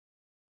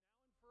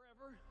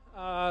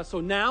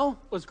So now,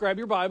 let's grab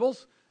your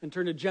Bibles and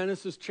turn to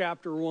Genesis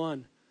chapter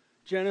 1.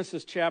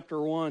 Genesis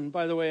chapter 1.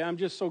 By the way, I'm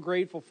just so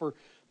grateful for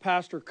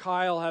Pastor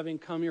Kyle having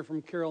come here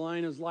from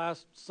Carolinas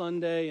last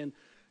Sunday and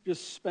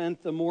just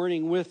spent the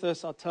morning with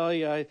us. I'll tell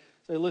you, as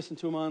I listened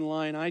to him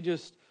online, I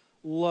just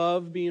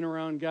love being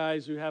around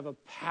guys who have a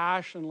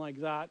passion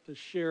like that to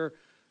share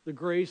the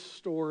grace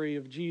story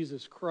of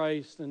Jesus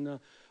Christ. And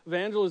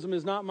evangelism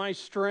is not my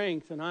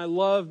strength, and I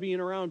love being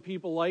around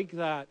people like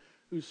that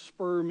who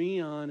spur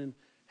me on and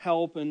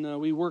help,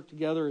 and we work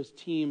together as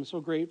team. So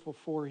grateful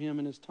for him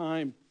and his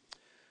time.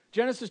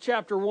 Genesis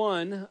chapter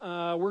 1,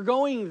 we're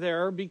going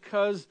there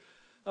because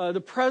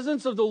the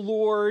presence of the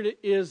Lord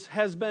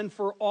has been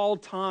for all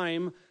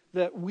time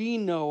that we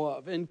know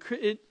of. And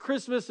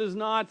Christmas is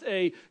not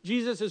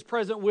Jesus is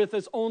present with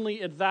us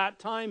only at that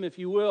time, if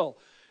you will.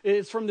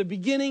 It's from the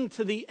beginning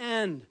to the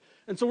end.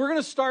 And so we're going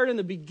to start in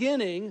the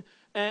beginning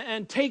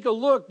and take a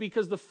look,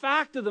 because the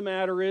fact of the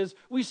matter is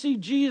we see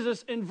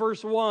Jesus in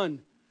verse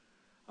 1.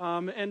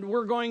 And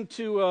we're going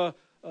to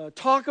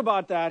talk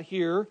about that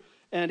here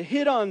and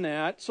hit on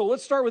that. So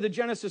let's start with the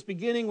Genesis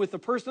beginning with the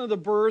person of the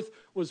birth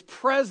was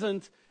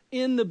present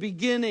in the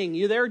beginning.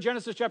 You there?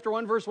 Genesis chapter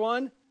 1, verse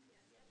 1?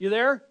 You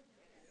there?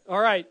 All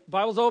right.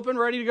 Bible's open,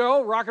 ready to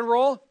go? Rock and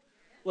roll?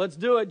 Let's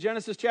do it.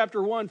 Genesis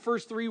chapter 1,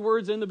 first three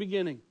words in the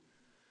beginning.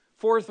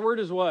 Fourth word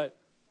is what?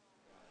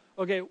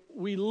 Okay,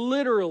 we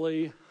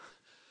literally...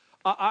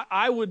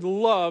 I would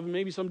love,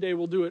 maybe someday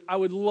we'll do it, I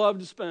would love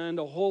to spend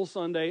a whole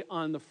Sunday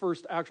on the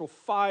first actual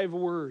 5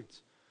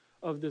 words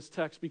of this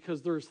text,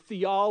 because there's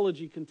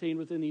theology contained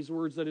within these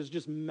words that is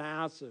just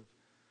massive.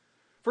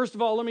 First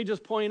of all, let me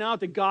just point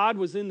out that God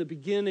was in the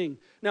beginning.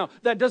 Now,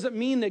 that doesn't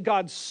mean that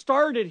God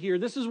started here.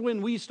 This is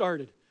when we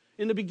started.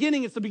 In the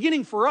beginning, it's the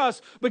beginning for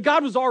us, but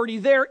God was already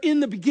there in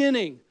the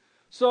beginning.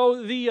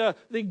 So the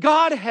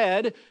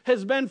Godhead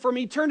has been from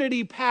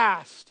eternity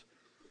past.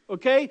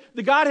 Okay?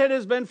 The Godhead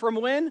has been from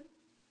when?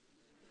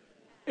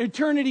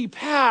 Eternity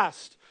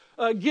past.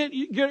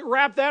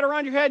 Wrap that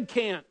around your head?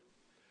 Can't.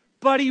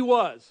 But he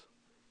was.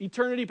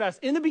 Eternity past.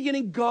 In the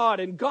beginning, God.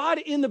 And God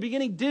in the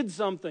beginning did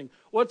something.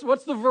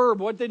 What's the verb?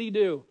 What did he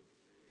do?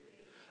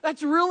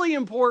 That's really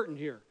important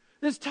here.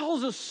 This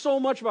tells us so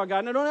much about God.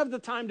 And I don't have the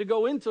time to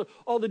go into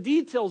all the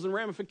details and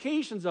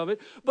ramifications of it.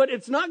 But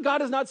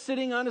God is not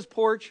sitting on his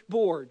porch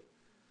bored.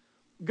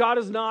 God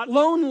is not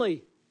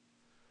lonely.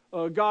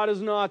 God is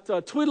not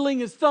twiddling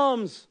his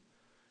thumbs.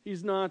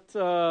 He's not,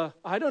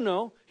 I don't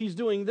know. He's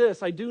doing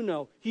this. I do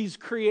know. He's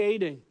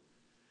creating.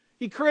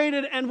 He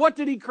created, and what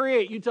did he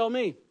create? You tell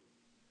me.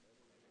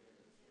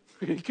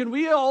 Can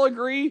we all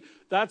agree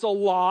that's a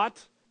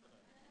lot?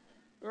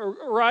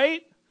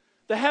 Right?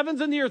 The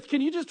heavens and the earth.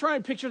 Can you just try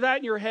and picture that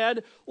in your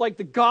head? Like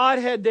the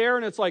Godhead there,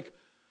 and it's like,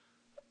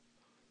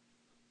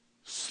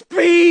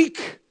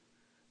 speak!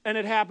 And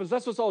it happens.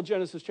 That's what all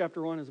Genesis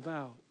chapter 1 is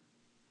about.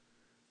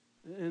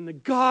 And the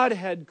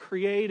Godhead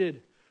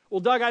created. Well,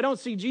 Doug, I don't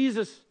see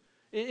Jesus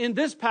in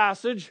this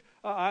passage.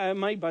 I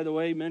might, by the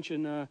way,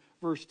 mention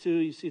verse 2.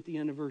 You see at the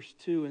end of verse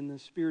 2, and the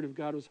Spirit of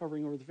God was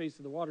hovering over the face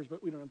of the waters,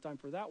 but we don't have time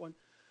for that one.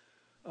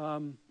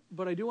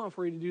 But I do want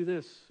for you to do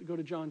this. Go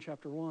to John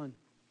chapter 1.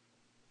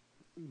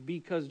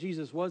 Because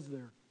Jesus was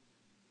there.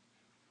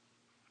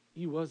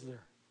 He was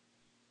there.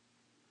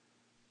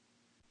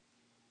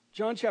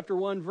 John chapter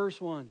 1,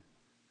 verse 1.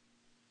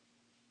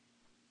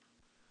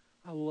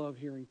 I love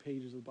hearing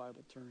pages of the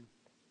Bible turn.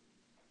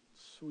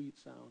 Sweet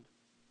sound.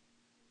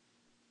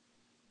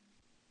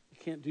 You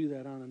can't do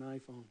that on an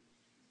iPhone.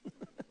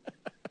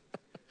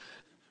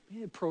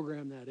 Maybe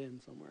program that in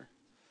somewhere.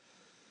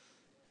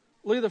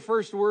 Look at the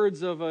first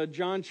words of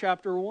John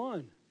chapter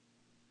 1.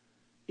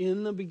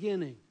 In the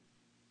beginning.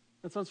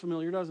 That sounds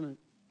familiar, doesn't it?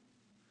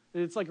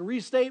 It's like a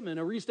restatement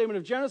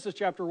of Genesis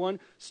chapter 1,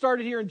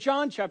 started here in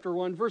John chapter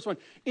 1, verse 1.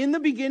 In the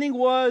beginning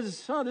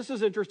was, this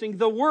is interesting,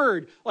 the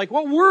Word. Like,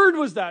 what word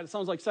was that? It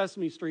sounds like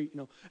Sesame Street,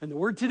 And the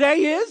word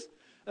today is?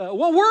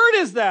 What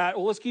word is that?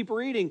 Well, let's keep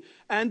reading.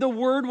 And the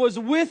Word was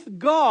with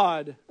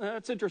God.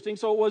 That's interesting.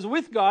 So it was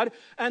with God.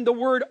 And the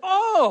Word,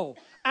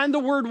 and the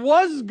Word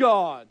was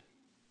God.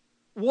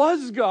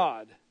 Was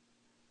God.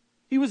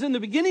 He was in the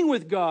beginning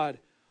with God.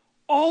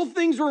 All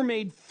things were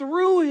made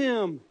through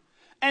Him.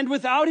 And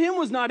without Him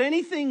was not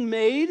anything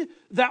made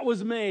that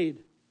was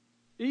made.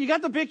 You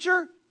got the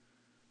picture?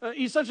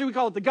 Essentially, we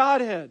call it the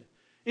Godhead.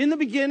 In the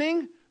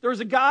beginning, there was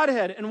a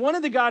Godhead. And one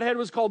of the Godhead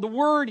was called the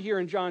Word here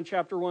in John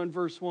chapter 1,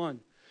 verse 1.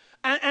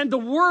 And the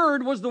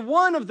Word was the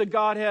one of the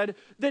Godhead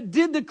that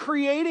did the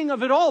creating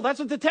of it all. That's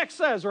what the text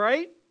says,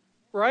 right?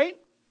 Right?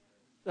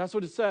 That's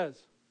what it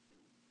says.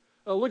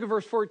 Look at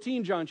verse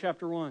 14, John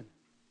chapter 1.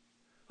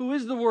 Who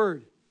is the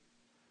Word?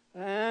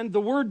 And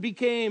the Word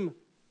became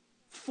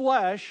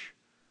flesh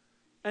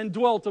and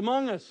dwelt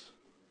among us.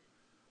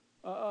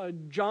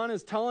 John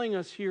is telling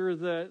us here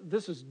that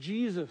this is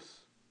Jesus.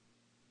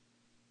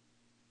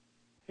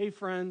 Hey,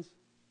 friends.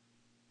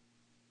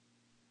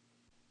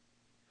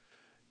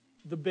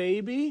 The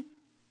baby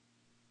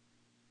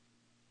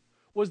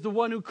was the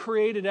one who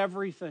created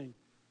everything.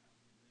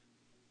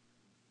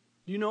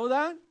 Do you know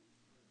that?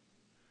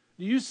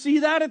 Do you see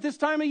that at this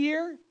time of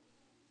year?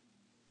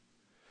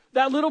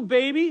 That little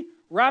baby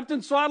wrapped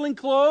in swaddling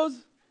clothes,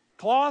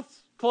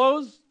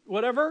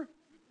 whatever.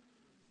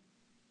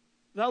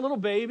 That little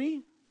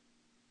baby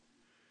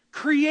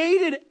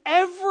created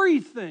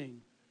everything.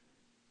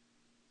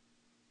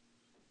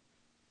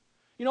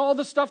 You know, all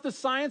the stuff that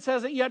science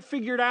hasn't yet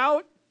figured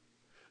out?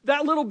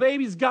 That little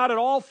baby's got it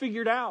all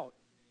figured out.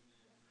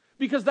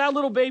 Because that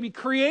little baby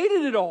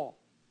created it all.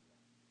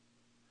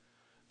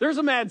 There's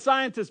a mad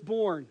scientist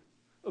born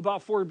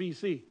about 4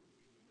 BC.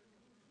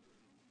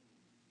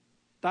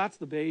 That's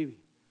the baby.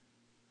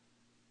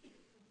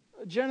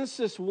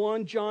 Genesis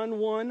 1, John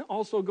 1,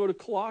 also go to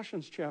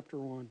Colossians chapter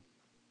 1.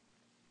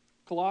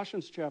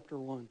 Colossians chapter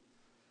 1.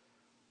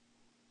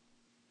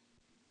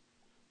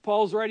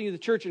 Paul's writing to the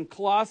church in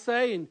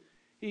Colossae, and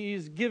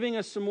he's giving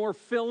us some more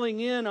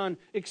filling in on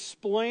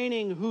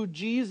explaining who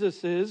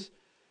Jesus is.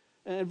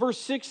 And verse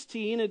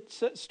 16, it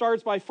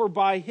starts by, for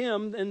by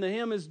him, and the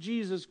him is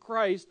Jesus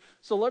Christ.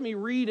 So let me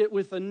read it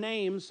with a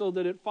name so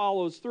that it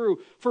follows through.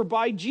 For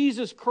by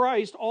Jesus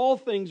Christ, all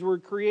things were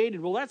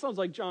created. Well, that sounds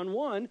like John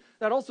 1.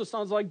 That also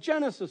sounds like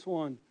Genesis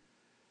 1.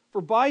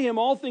 For by him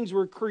all things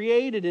were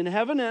created in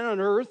heaven and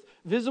on earth,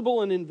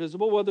 visible and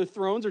invisible, whether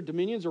thrones or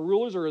dominions or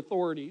rulers or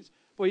authorities.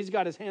 Boy, he's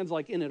got his hands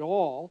like in it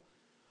all.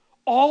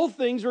 All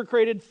things were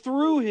created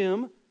through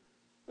him,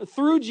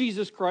 through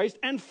Jesus Christ,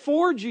 and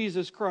for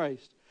Jesus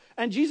Christ.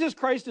 And Jesus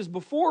Christ is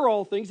before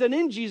all things, and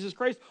in Jesus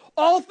Christ,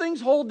 all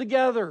things hold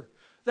together.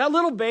 That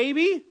little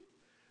baby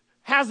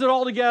has it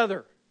all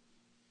together.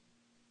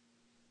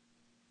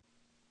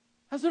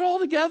 Has it all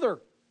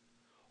together.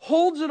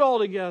 Holds it all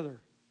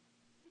together.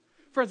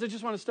 Friends, I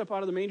just want to step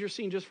out of the manger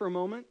scene just for a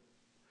moment.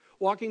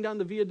 Walking down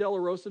the Via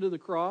Dolorosa to the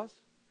cross.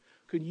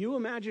 Could you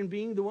imagine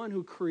being the one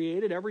who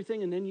created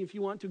everything? And then if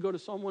you want to go to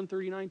Psalm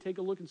 139, take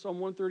a look in Psalm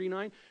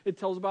 139. It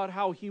tells about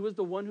how he was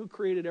the one who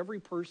created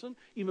every person,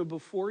 even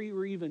before you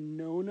were even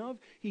known of.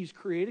 He's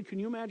created. Can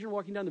you imagine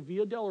walking down the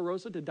Via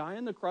Dolorosa to die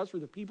on the cross for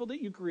the people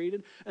that you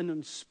created and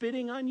them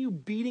spitting on you,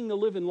 beating the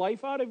living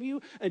life out of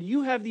you, and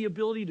you have the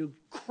ability to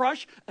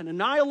crush and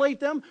annihilate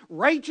them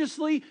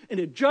righteously in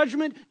a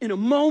judgment in a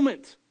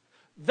moment?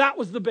 That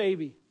was the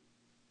baby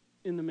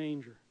in the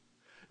manger.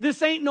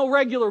 This ain't no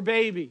regular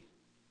baby.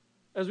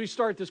 As we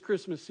start this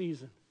Christmas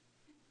season,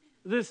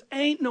 this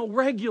ain't no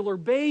regular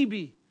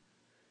baby.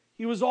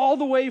 He was all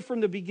the way from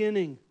the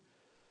beginning.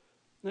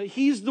 Now,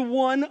 he's the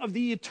one of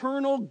the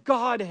eternal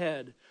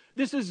Godhead.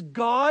 This is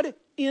God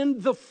in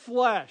the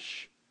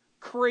flesh.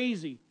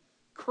 Crazy,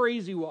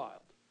 crazy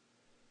wild.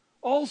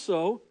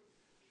 Also,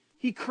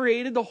 he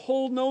created the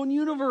whole known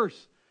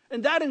universe,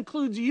 and that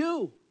includes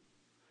you.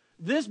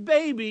 This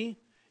baby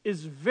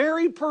is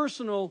very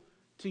personal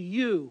to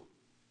you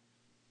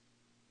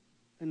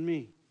and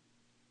me.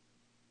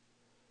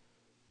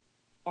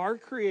 Our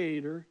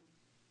Creator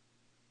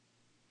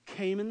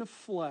came in the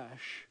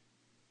flesh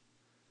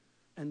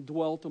and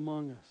dwelt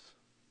among us.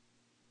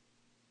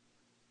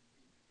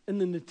 And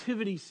the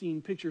nativity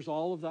scene pictures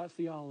all of that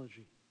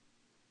theology.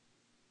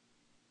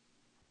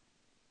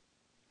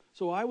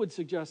 So I would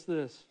suggest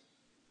this,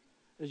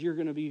 as you're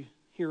going to be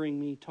hearing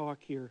me talk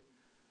here.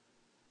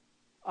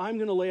 I'm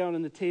going to lay out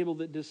on the table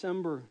that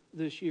December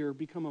this year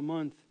become a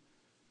month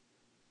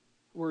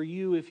where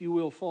you, if you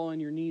will, fall on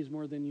your knees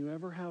more than you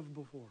ever have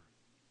before.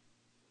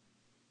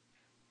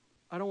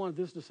 I don't want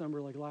this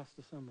December like last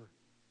December.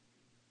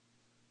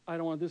 I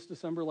don't want this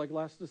December like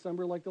last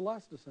December, like the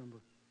last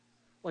December.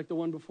 Like the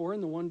one before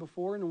and the one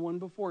before and the one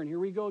before. And here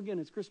we go again.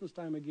 It's Christmas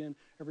time again.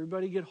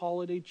 Everybody get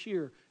holiday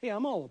cheer. Hey,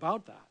 I'm all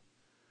about that.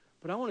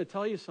 But I want to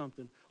tell you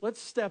something. Let's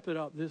step it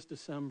up this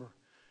December.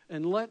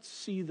 And let's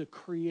see the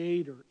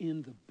Creator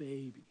in the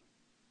baby.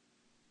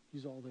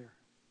 He's all there.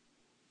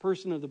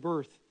 Person of the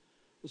birth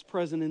was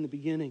present in the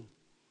beginning.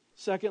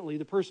 Secondly,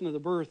 the person of the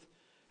birth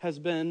has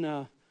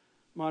been...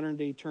 modern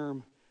day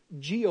term,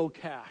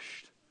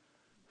 geocached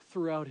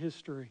throughout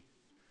history.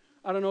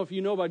 I don't know if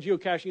you know about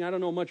geocaching. I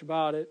don't know much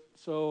about it,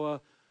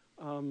 so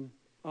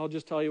I'll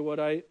just tell you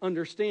what I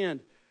understand.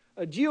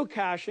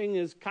 Geocaching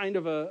is kind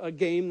of a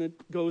game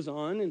that goes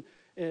on,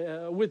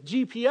 and with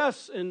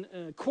GPS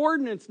and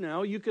coordinates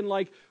now, you can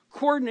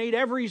coordinate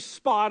every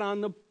spot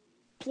on the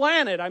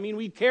planet. I mean,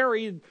 we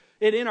carry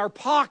it in our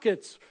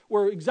pockets,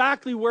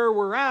 exactly where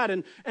we're at.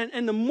 And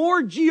the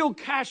more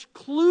geocache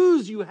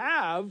clues you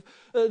have,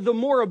 the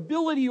more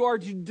ability you are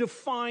to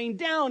define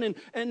down.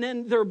 And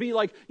then there'll be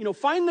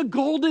find the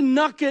golden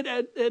nugget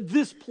at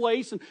this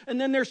place.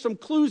 And then there's some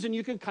clues and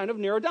you can kind of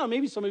narrow down.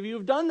 Maybe some of you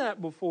have done that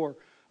before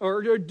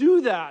or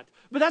do that.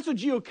 But that's what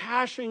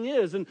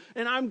geocaching is. And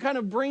I'm kind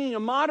of bringing a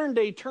modern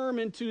day term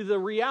into the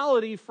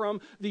reality from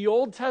the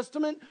Old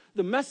Testament.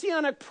 The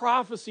Messianic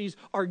prophecies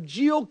are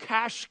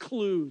geocache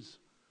clues.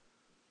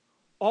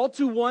 All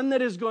to one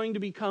that is going to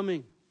be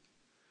coming.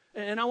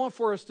 And I want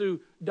for us to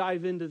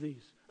dive into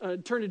these.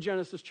 Turn to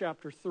Genesis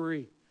chapter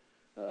 3.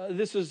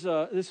 This is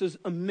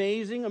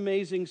amazing,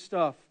 amazing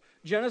stuff.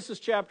 Genesis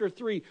chapter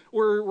 3.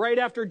 We're right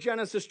after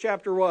Genesis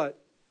chapter what?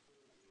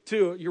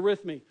 2. You're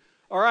with me.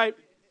 All right.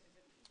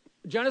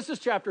 Genesis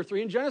chapter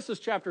 3. In Genesis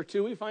chapter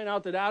 2, we find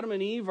out that Adam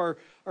and Eve are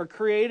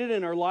created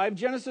and are alive.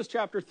 Genesis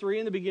chapter 3,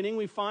 in the beginning,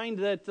 we find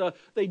that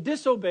they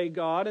disobey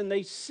God and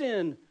they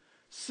sin.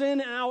 Sin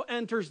now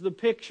enters the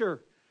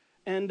picture.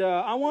 And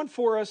I want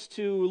for us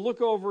to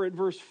look over at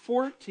verse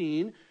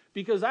 14,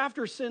 because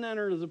after sin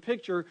enters the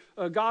picture,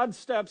 God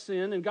steps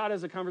in and God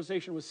has a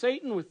conversation with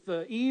Satan, with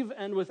Eve,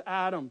 and with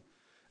Adam.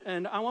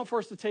 And I want for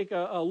us to take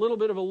a little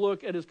bit of a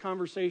look at his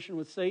conversation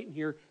with Satan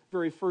here,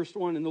 very first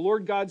one. And the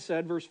Lord God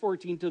said, verse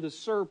 14, to the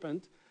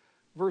serpent,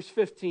 verse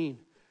 15,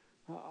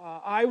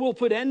 I will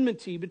put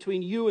enmity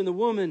between you and the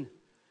woman,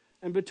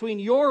 and between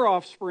your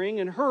offspring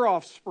and her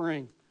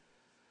offspring.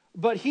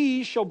 But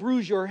he shall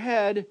bruise your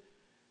head,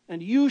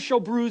 and you shall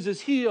bruise his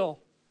heel.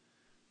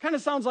 Kind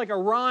of sounds like a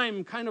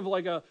rhyme, kind of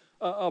like a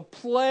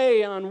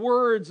play on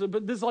words,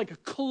 but this is like a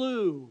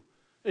clue.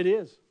 It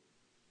is.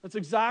 That's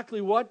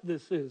exactly what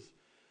this is.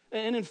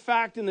 And in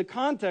fact, in the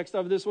context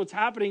of this, what's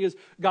happening is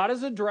God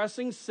is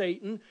addressing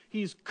Satan.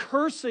 He's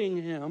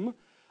cursing him.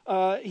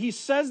 He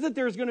says that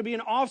there's going to be an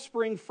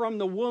offspring from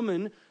the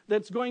woman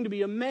that's going to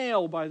be a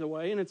male, by the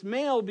way. And it's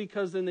male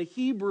because in the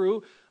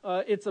Hebrew,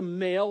 it's a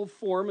male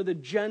form of the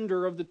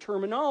gender of the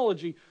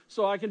terminology.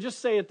 So I can just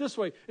say it this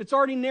way. It's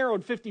already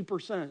narrowed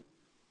 50%.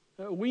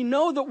 We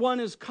know that one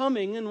is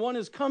coming, and one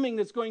is coming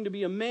that's going to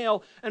be a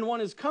male, and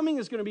one is coming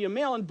is going to be a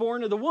male and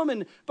born of the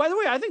woman. By the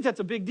way, I think that's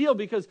a big deal,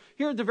 because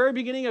here at the very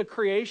beginning of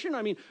creation,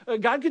 I mean,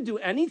 God could do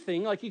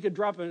anything. Like he could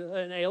drop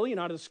an alien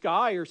out of the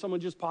sky or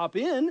someone just pop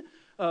in.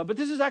 But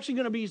this is actually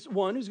going to be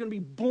one who's going to be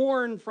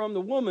born from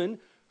the woman,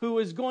 who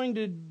is going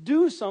to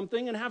do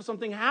something and have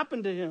something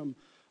happen to him.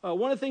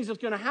 One of the things that's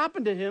going to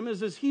happen to him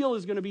is his heel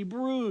is going to be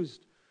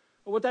bruised.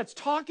 What that's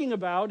talking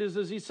about is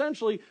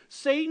essentially,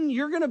 Satan,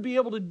 you're going to be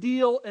able to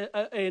deal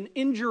an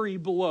injury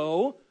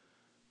blow,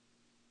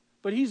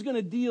 but he's going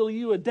to deal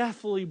you a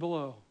deathly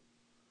blow.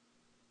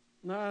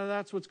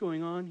 That's what's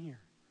going on here.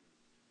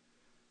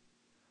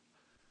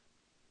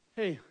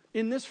 Hey,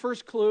 in this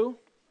first clue,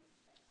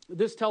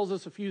 this tells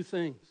us a few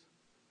things.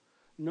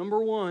 Number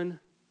one,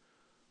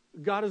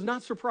 God is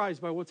not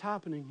surprised by what's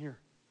happening here.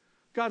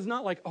 God's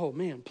not like, oh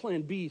man,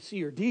 plan B,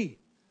 C, or D.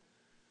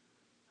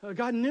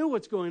 God knew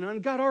what's going on.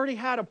 God already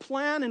had a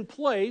plan in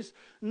place,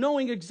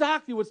 knowing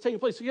exactly what's taking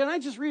place. So can I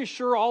just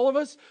reassure all of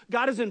us,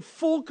 God is in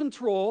full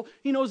control.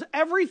 He knows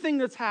everything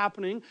that's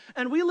happening.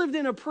 And we lived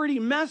in a pretty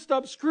messed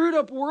up, screwed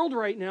up world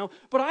right now.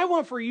 But I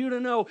want for you to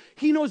know,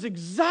 He knows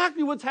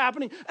exactly what's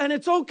happening, and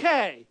it's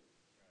okay.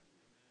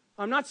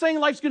 I'm not saying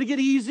life's going to get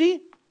easy,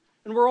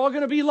 and we're all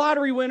going to be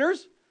lottery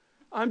winners.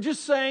 I'm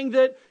just saying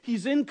that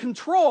He's in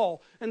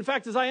control. In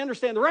fact, as I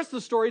understand the rest of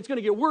the story, it's going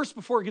to get worse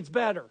before it gets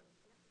better.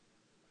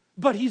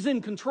 But He's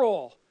in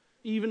control,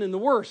 even in the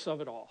worst of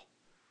it all.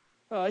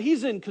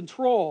 He's in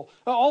control.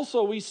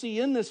 Also, we see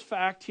in this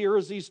fact here,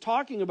 as he's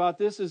talking about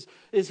this, is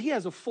He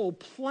has a full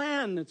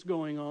plan that's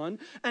going on,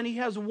 and He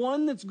has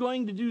one that's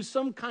going to do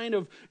some kind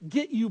of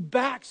get you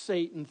back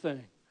Satan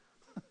thing.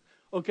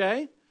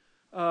 Okay?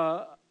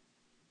 Doug,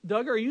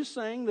 are you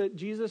saying that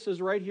Jesus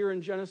is right here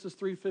in Genesis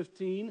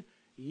 3:15?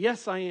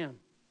 Yes, I am.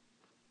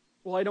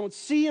 Well, I don't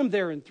see Him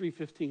there in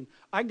 3:15.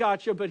 I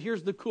got you, but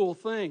here's the cool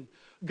thing.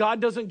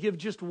 God doesn't give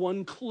just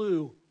one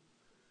clue.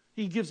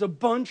 He gives a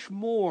bunch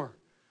more.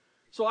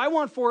 So I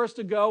want for us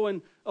to go,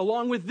 and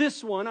along with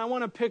this one, I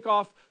want to pick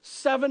off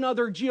 7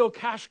 other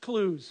geocache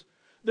clues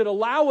that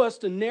allow us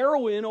to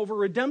narrow in over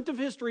redemptive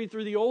history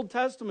through the Old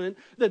Testament,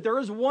 that there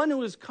is one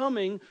who is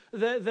coming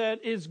that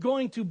is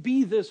going to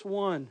be this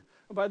one.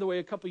 By the way,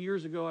 a couple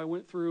years ago, I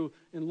went through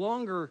in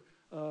longer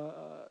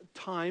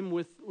time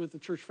with the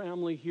church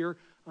family here.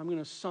 I'm going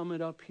to sum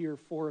it up here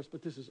for us,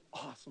 but this is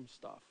awesome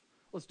stuff.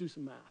 Let's do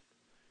some math.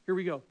 Here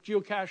we go.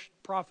 Geocache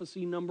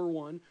prophecy number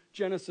 1,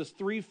 Genesis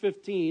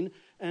 3:15,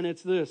 and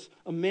it's this: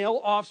 a male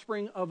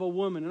offspring of a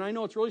woman. And I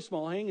know it's really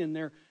small. Hang in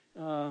there.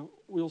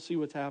 We'll see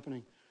what's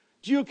happening.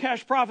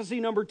 Geocache prophecy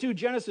number 2,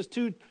 Genesis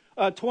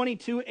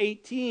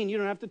 22:18. You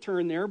don't have to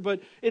turn there,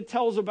 but it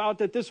tells about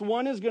that this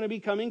one is going to be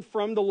coming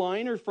from the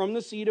line or from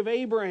the seed of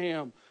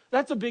Abraham.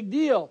 That's a big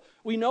deal.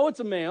 We know it's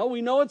a male.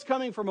 We know it's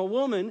coming from a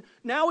woman.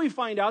 Now we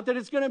find out that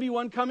it's going to be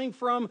one coming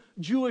from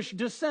Jewish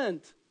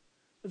descent.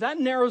 That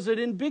narrows it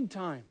in big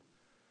time.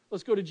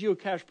 Let's go to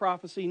geocache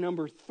prophecy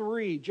number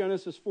 3,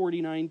 Genesis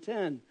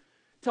 49:10.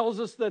 Tells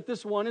us that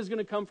this one is going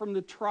to come from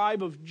the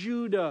tribe of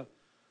Judah.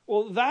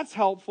 Well, that's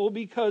helpful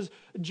because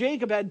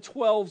Jacob had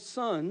 12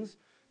 sons.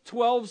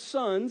 12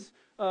 sons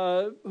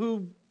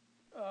who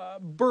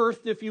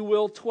birthed, if you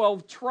will,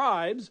 12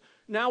 tribes.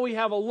 Now we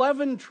have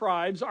 11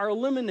 tribes are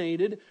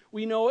eliminated.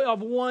 We know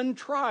of one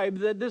tribe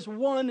that this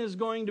one is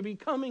going to be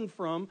coming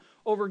from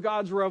over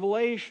God's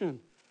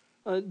revelation.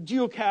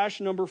 Geocache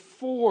number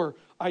 4,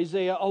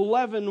 Isaiah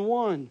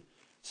 11:1,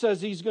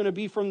 says he's going to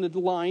be from the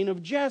line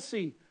of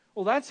Jesse.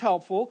 Well, that's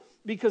helpful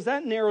because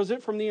that narrows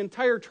it from the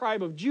entire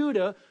tribe of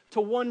Judah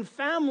to one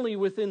family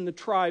within the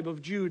tribe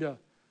of Judah.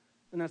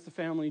 And that's the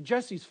family,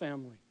 Jesse's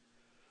family.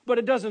 But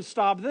it doesn't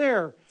stop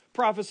there,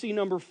 Prophecy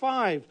number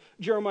 5,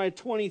 Jeremiah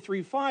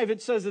 23:5,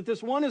 it says that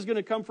this one is going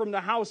to come from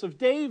the house of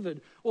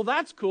David. Well,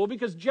 that's cool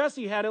because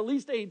Jesse had at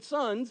least 8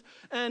 sons,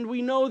 and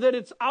we know that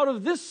it's out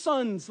of this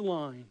son's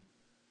line.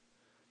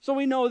 So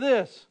we know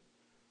this.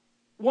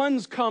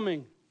 One's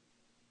coming.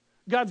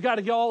 God's got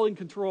it all in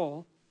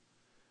control.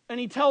 And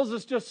he tells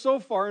us just so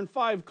far in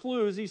 5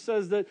 clues, he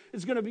says that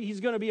he's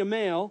going to be a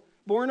male,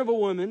 born of a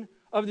woman,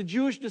 of the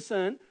Jewish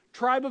descent,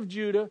 tribe of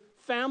Judah,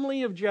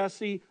 family of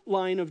Jesse,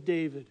 line of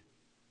David.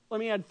 Let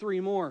me add 3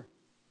 more.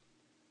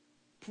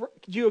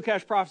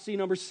 Geocache prophecy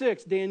number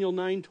 6, Daniel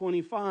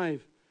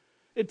 9:25.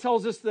 It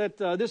tells us that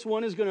this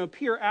one is going to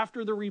appear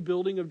after the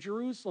rebuilding of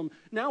Jerusalem.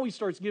 Now he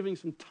starts giving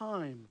some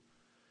time.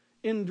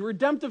 In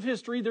redemptive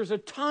history, there's a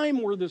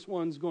time where this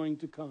one's going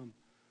to come.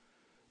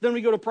 Then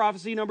we go to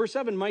prophecy number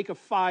 7, Micah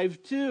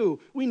 5:2.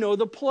 We know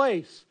the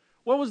place.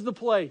 What was the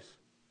place?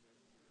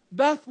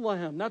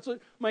 Bethlehem. That's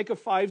what Micah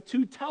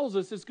 5:2 tells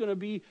us. It's going to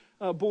be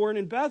born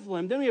in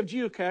Bethlehem. Then we have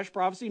geocache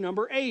prophecy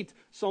number 8.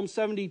 Psalm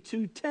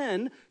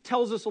 72:10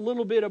 tells us a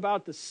little bit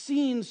about the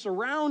scene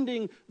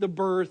surrounding the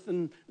birth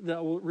and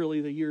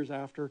really the years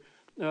after.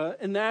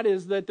 And that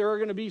is that there are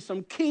going to be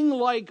some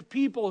king-like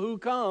people who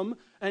come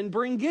and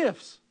bring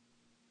gifts.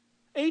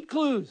 8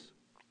 clues.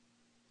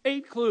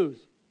 8 clues.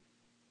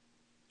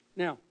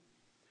 Now,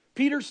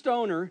 Peter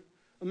Stoner,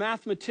 a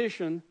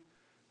mathematician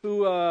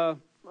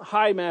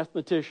high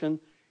mathematician,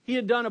 he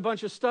had done a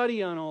bunch of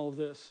study on all of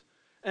this.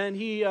 And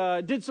he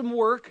did some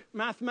work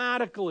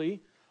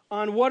mathematically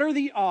on what are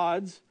the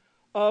odds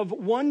of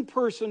one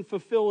person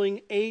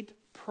fulfilling 8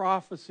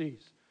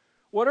 prophecies.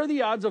 What are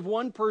the odds of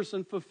one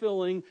person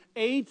fulfilling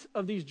 8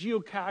 of these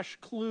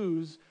geocache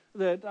clues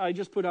that I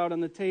just put out on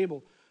the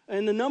table?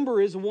 And the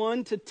number is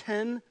 1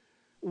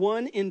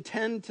 in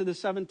 10 to the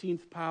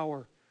 17th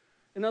power.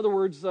 In other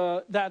words,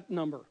 that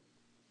number.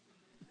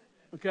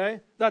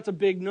 Okay? That's a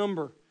big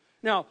number.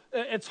 Now,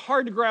 it's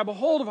hard to grab a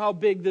hold of how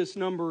big this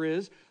number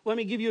is. Let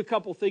me give you a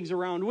couple things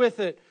around with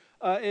it.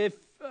 If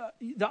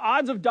the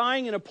odds of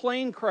dying in a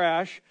plane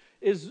crash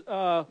is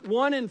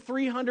 1 in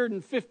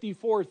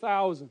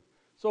 354,000,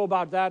 so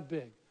about that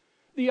big.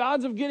 The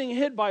odds of getting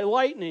hit by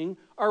lightning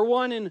are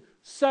 1 in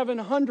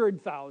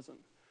 700,000.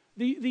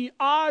 The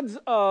odds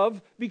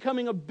of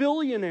becoming a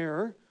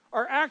billionaire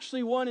are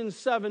actually 1 in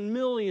 7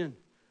 million.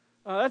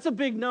 That's a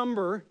big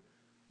number,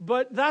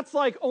 but that's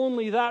like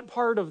only that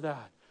part of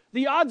that.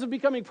 The odds of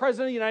becoming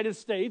president of the United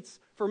States,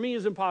 for me,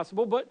 is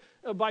impossible, but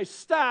by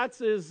stats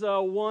is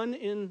 1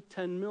 in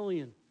 10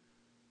 million.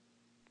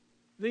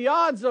 The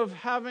odds of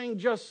having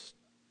just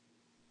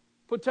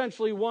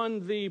potentially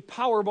won the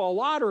Powerball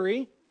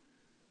lottery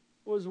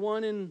was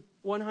 1 in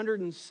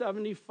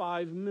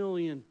 175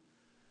 million.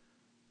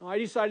 Now, I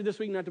decided this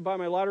week not to buy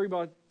my lottery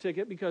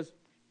ticket because,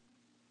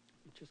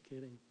 just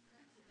kidding,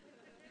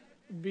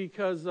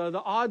 because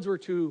the odds were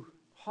too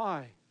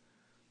high.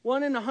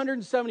 1 in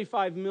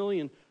 175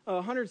 million.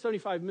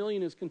 175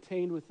 million is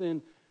contained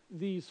within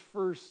these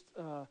first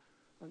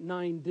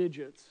 9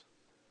 digits.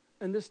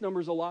 And this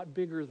number is a lot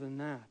bigger than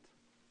that.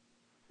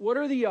 What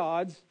are the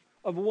odds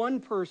of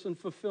one person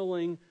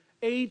fulfilling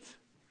 8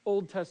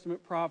 Old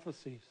Testament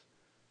prophecies?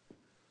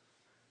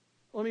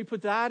 Let me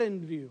put that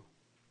in view.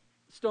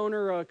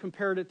 Stoner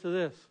compared it to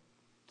this.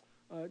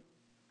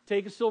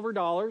 Take a silver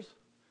dollars,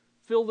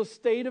 fill the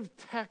state of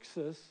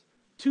Texas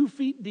 2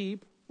 feet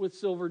deep with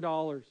silver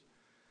dollars.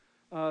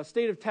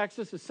 State of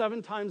Texas is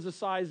 7 times the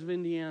size of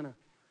Indiana.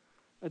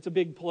 That's a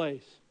big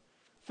place.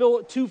 Fill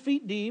it 2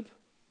 feet deep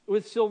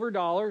with silver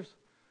dollars.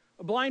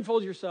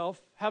 Blindfold yourself.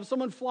 Have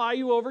someone fly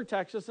you over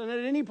Texas. And at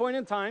any point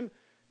in time,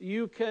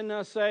 you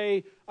can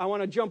say, I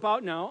want to jump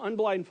out now.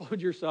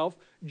 Unblindfold yourself.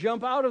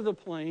 Jump out of the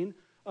plane.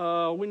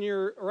 When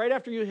you're right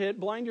after you hit,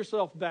 blind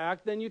yourself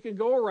back. Then you can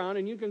go around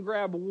and you can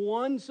grab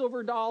 1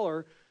 silver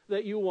dollar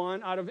that you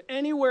want out of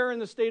anywhere in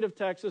the state of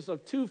Texas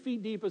of 2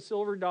 feet deep of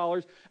silver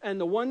dollars, and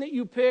the one that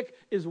you pick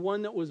is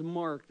one that was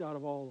marked out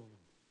of all of them.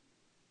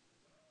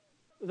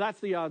 That's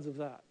the odds of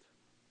that.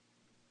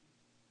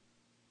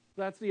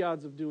 That's the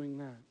odds of doing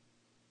that.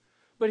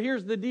 But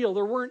here's the deal.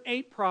 There weren't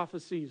 8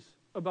 prophecies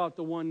about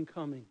the one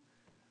coming.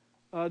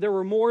 There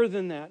were more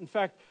than that. In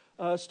fact,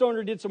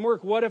 Stoner did some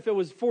work. What if it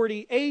was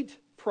 48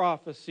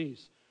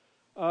 prophecies?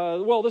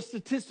 Well, the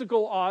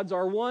statistical odds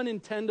are 1 in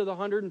 10 to the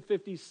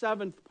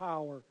 157th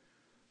power,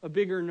 a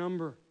bigger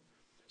number.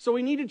 So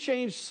we need to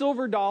change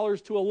silver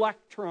dollars to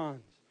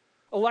electrons.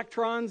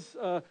 Electrons,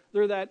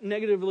 they're that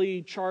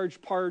negatively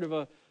charged part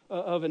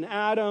of an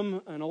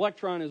atom. An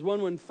electron is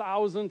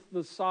 1/1000th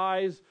the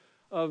size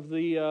of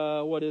the,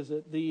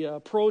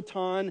 the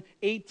proton,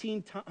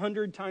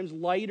 1,800 times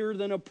lighter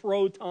than a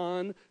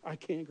proton. I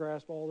can't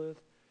grasp all this.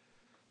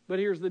 But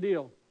here's the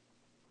deal.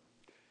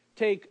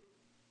 Take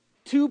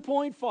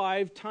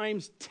 2.5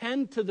 times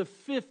 10 to the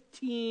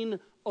 15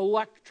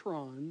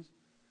 electrons,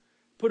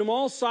 put them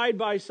all side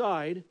by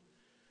side,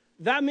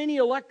 that many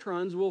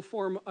electrons will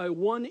form a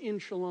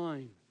 1-inch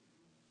line.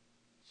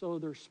 So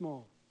they're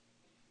small.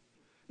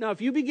 Now,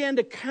 if you began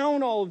to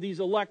count all of these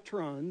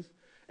electrons,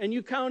 and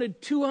you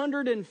counted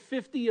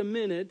 250 a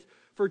minute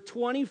for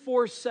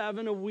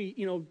 24/7 a week,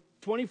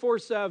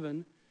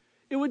 24/7,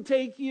 it would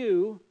take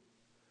you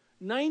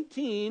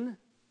 19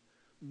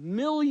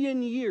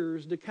 million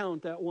years to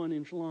count that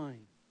 1-inch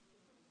line.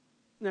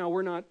 Now,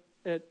 we're not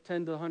at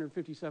 10 to the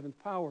 157th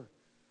power.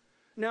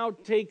 Now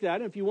take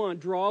that, and if you want,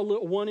 draw a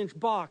little 1-inch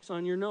box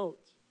on your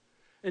notes.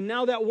 And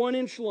now that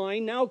 1-inch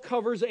line now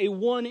covers a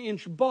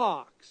 1-inch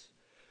box.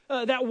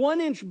 That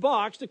 1-inch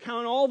box, to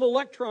count all the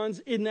electrons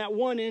in that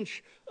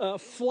 1-inch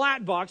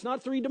flat box,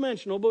 not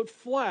three-dimensional, but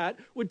flat,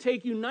 would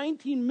take you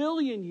 19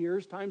 million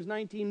years times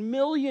 19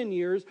 million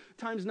years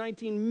times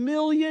 19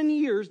 million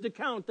years to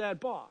count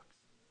that box.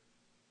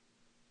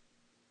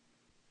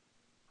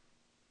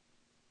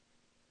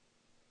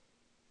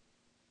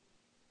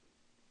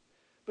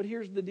 But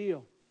here's the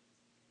deal.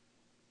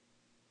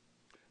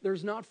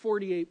 There's not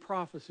 48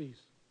 prophecies.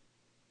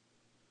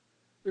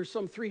 There's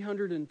some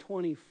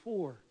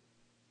 324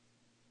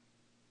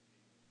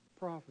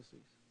 prophecies.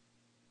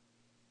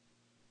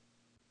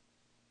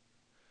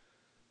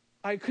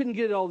 I couldn't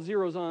get all the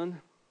zeros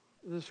on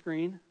the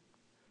screen.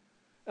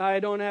 I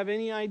don't have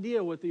any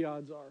idea what the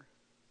odds are.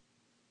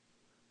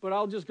 But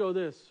I'll just go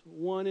this.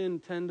 1 in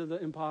 10 to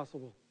the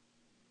impossible.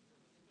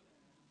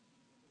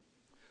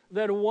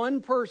 That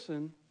one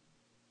person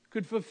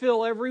could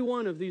fulfill every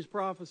one of these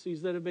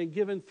prophecies that have been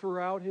given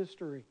throughout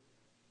history.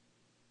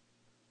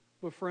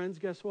 But friends,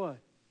 guess what?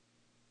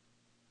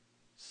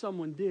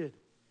 Someone did.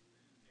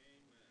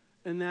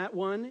 And that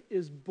one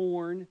is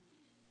born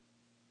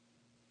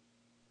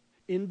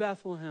in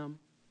Bethlehem,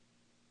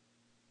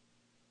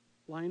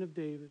 line of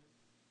David,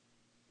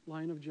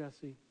 line of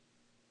Jesse,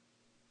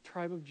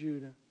 tribe of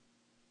Judah,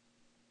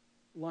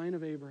 line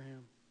of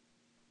Abraham,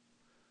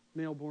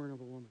 male born of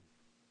a woman.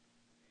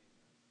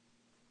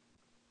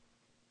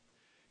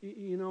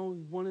 You know,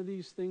 one of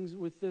these things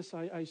with this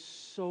I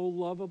so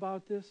love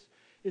about this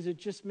is it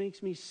just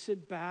makes me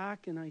sit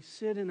back and I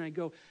sit and I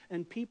go,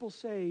 and people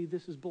say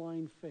this is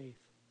blind faith.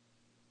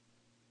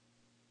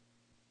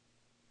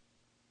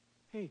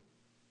 Hey,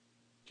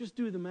 just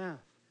do the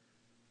math.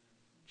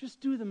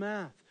 Just do the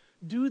math.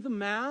 Do the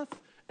math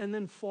and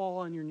then fall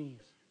on your knees.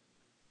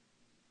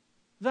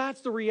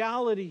 That's the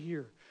reality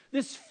here.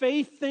 This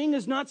faith thing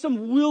is not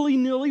some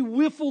willy-nilly,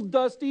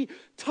 whiffle-dusty,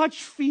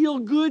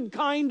 touch-feel-good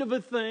kind of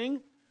a thing.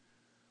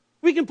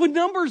 We can put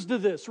numbers to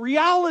this,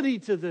 reality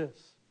to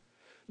this.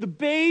 The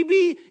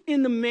baby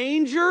in the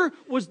manger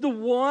was the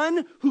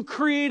one who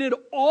created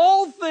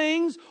all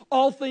things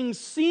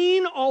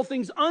seen, all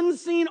things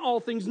unseen, all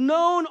things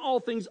known, all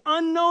things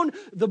unknown.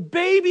 The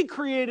baby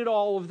created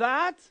all of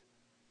that.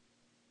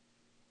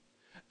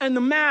 And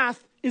the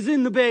math is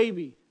in the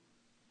baby.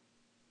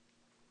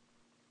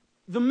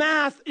 The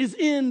math is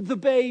in the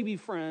baby,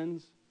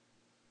 friends.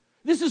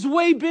 This is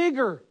way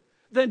bigger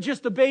than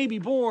just a baby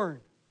born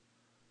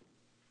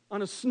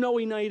on a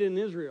snowy night in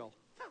Israel.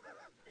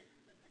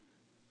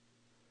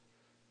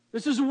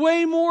 This is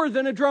way more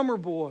than a drummer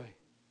boy.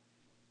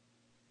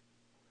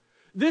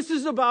 This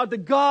is about the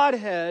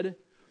Godhead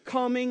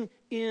coming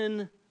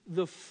in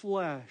the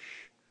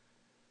flesh.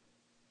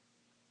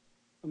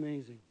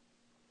 Amazing.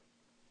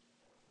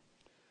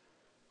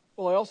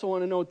 Well, I also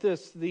want to note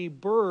this. The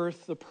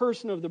birth, the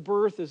person of the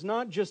birth is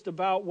not just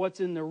about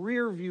what's in the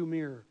rear view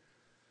mirror.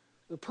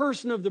 The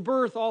person of the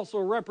birth also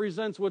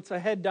represents what's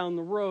ahead down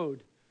the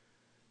road.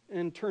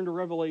 And turn to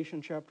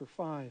Revelation chapter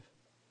 5.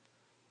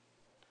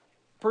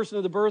 The person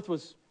of the birth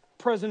was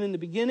present in the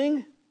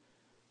beginning.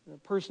 The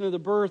person of the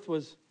birth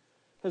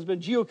has been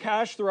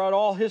geocached throughout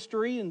all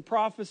history and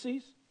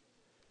prophecies.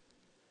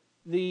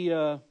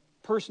 The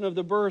person of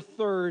the birth,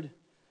 third,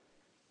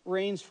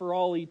 reigns for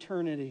all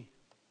eternity.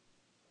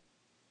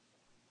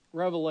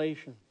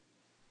 Revelation.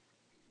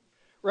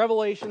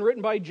 Revelation,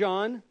 written by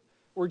John.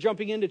 We're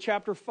jumping into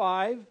chapter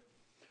 5.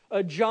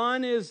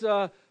 John is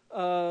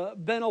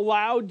been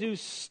allowed to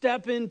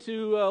step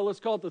into, let's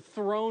call it the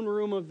throne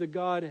room of the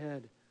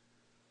Godhead.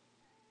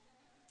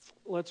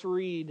 Let's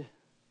read,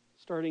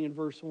 starting in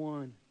verse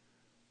 1.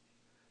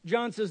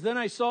 John says, "Then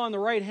I saw in the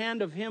right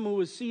hand of him who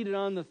was seated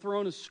on the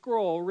throne a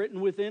scroll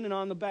written within and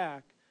on the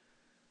back,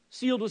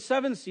 sealed with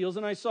 7 seals,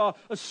 and I saw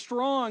a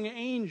strong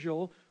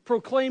angel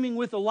proclaiming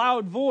with a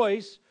loud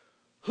voice,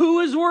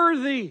 'Who is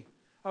worthy?'"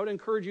 I would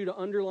encourage you to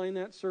underline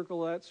that,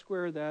 circle that,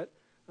 square that,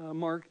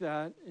 mark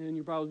that, and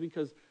you're probably,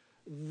 because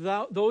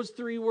those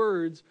 3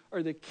 words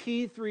are the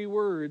key 3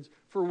 words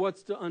for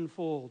what's to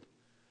unfold.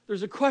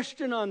 There's a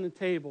question on the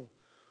table.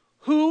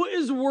 Who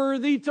is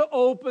worthy to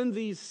open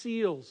these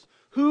seals?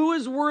 Who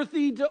is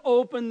worthy to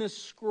open this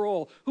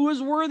scroll? Who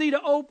is worthy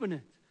to open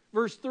it?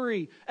 Verse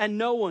 3, "And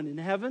no one in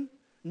heaven,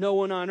 no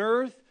one on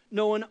earth,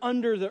 no one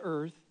under the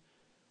earth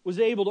was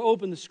able to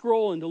open the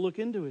scroll and to look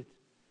into it.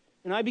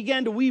 And I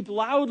began to weep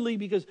loudly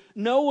because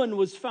no one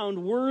was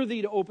found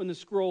worthy to open the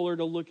scroll or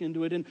to look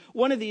into it. And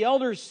one of the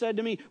elders said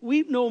to me,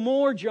 'Weep no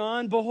more,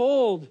 John.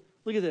 Behold,'"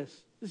 look at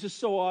this. This is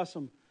so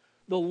awesome.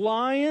 "The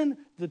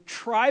Lion, the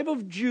tribe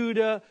of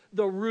Judah,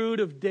 the root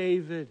of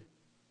David."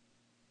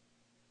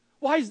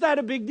 Why is that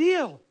a big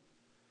deal?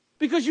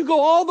 Because you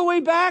go all the way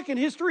back in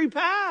history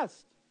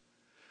past.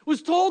 It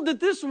was told that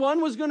this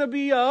one was going to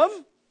be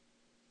of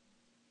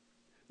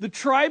The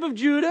tribe of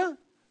Judah,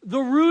 the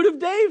root of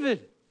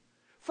David.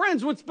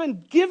 Friends, what's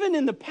been given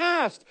in the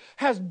past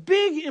has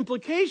big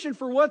implication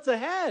for what's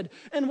ahead.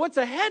 And what's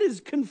ahead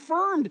is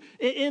confirmed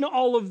in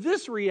all of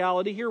this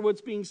reality here,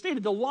 what's being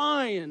stated. The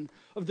Lion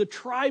of the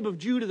tribe of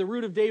Judah, the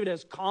root of David,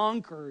 has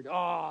conquered.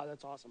 Ah,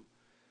 that's awesome.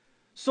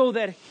 So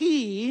that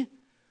he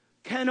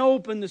can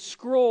open the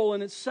scroll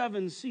and its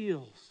 7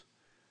 seals.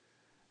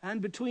 And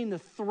between the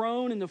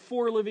throne and the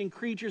 4 living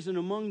creatures and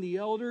among the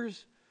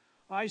elders,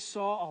 I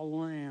saw a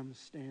lamb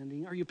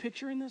standing. Are you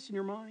picturing this in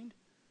your mind?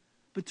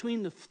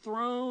 Between the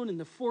throne and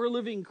the 4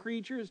 living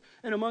creatures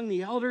and among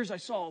the elders, I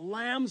saw a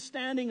lamb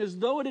standing as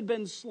though it had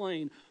been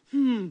slain.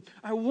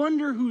 I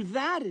wonder who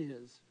that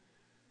is.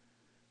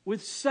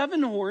 With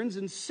 7 horns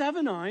and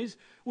 7 eyes,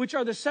 which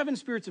are the 7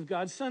 spirits of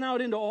God, sent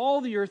out into all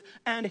the earth.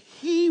 And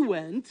he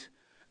went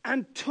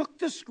and took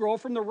the scroll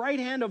from the right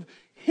hand of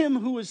him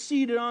who was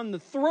seated on the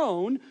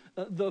throne,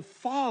 the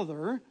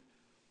Father.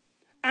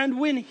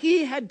 And when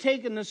he had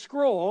taken the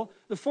scroll,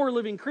 the 4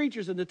 living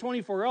creatures and the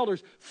 24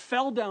 elders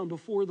fell down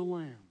before the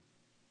Lamb,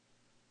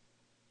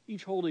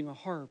 each holding a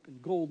harp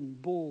and golden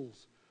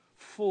bowls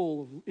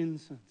full of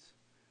incense,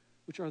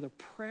 which are the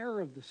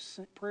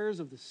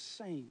prayers of the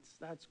saints.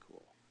 That's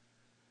cool.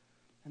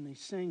 And they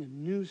sang a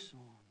new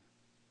song,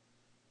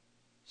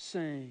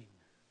 saying,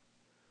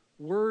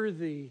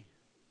 "Worthy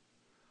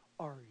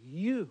are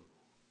you."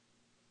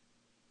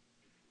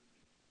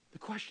 The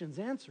question's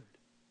answered.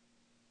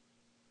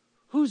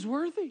 Who's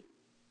worthy?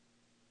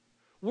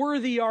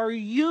 Worthy are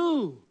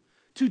you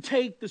to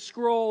take the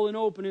scroll and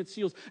open its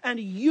seals. And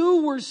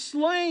you were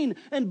slain,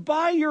 and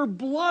by your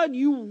blood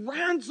you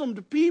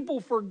ransomed people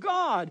for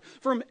God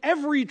from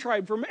every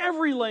tribe, from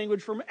every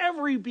language, from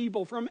every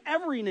people, from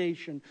every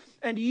nation.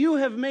 And you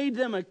have made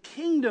them a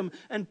kingdom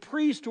and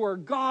priests to our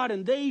God,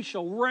 and they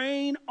shall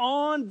reign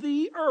on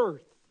the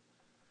earth.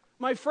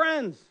 My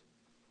friends,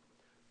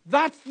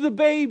 that's the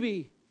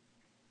baby.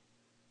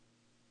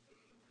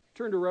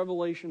 Turn to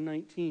Revelation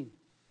 19.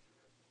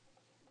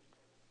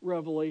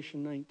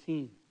 Revelation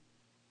 19.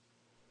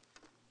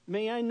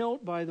 May I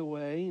note, by the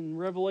way, in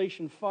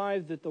Revelation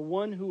 5 that the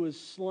one who was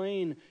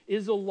slain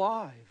is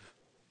alive.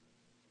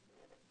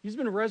 He's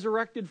been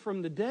resurrected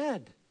from the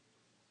dead.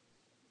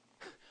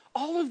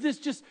 All of this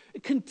just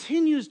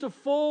continues to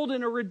fold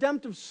in a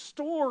redemptive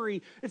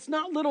story. It's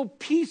not little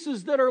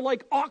pieces that are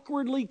like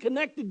awkwardly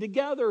connected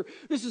together.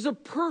 This is a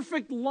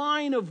perfect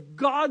line of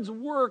God's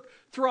work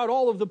throughout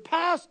all of the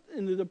past,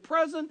 into the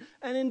present,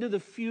 and into the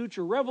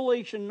future.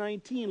 Revelation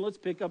 19, let's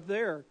pick up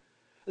there.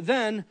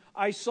 Then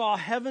I saw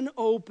heaven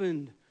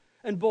opened,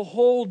 and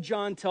behold,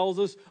 John tells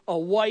us, a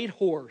white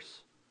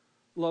horse.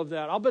 Love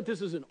that. I'll bet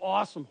this is an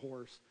awesome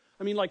horse.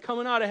 I mean, like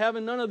coming out of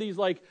heaven, none of these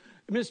like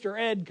Mr.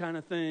 Ed kind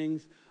of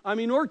things. I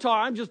mean,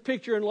 I'm just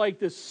picturing like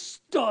this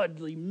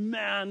studly,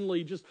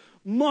 manly, just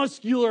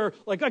muscular,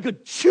 like I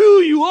could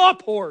chew you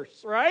up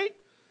horse, right?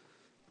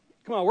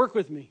 Come on, work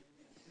with me,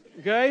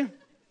 okay?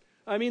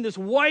 I mean, this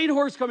white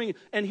horse coming,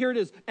 and here it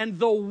is, and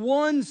the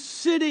one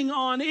sitting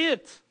on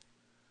it.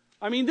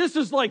 I mean, this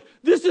is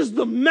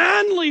the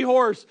manly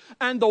horse,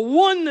 and the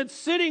one that's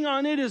sitting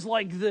on it is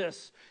like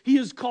this. He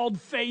is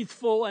called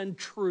Faithful and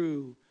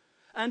True,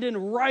 and in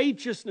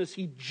righteousness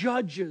he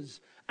judges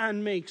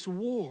and makes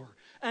war.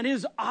 And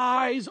his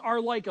eyes are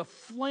like a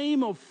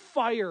flame of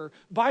fire.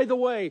 By the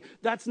way,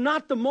 that's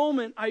not the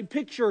moment I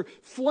picture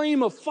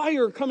flame of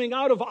fire coming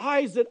out of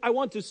eyes that I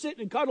want to sit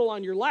and cuddle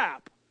on your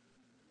lap.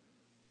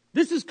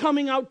 This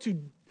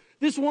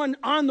one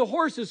on the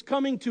horse is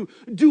coming to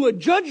do a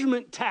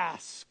judgment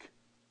task.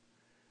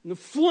 And the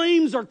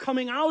flames are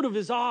coming out of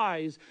his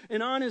eyes,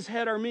 and on his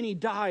head are many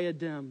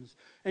diadems.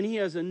 And he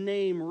has a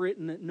name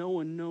written that no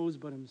one knows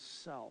but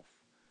himself.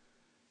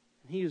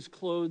 And he is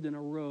clothed in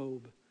a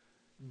robe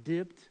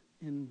dipped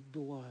in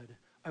blood.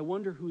 I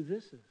wonder who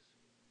this is.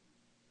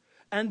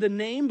 And the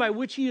name by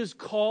which he is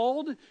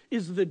called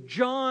is the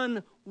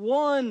John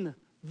 1,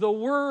 the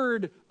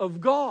Word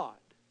of God.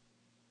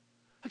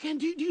 Again,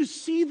 do you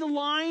see the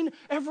line?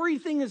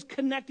 Everything is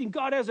connecting.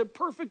 God has it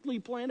perfectly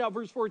planned out.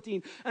 Verse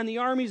 14, and the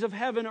armies of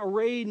heaven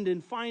arrayed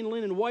in fine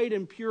linen, white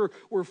and pure,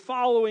 were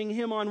following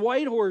him on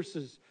white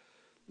horses.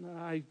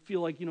 I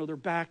feel like, they're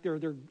back there.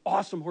 They're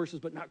awesome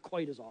horses, but not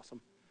quite as awesome.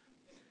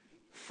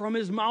 From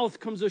his mouth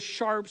comes a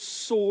sharp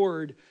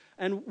sword,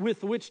 and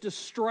with which to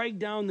strike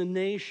down the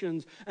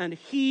nations, and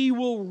he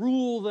will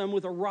rule them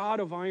with a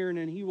rod of iron,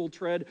 and he will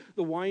tread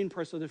the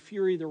winepress of the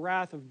fury, the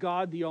wrath of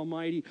God the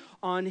Almighty.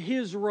 On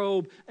his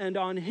robe and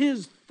on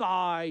his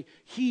thigh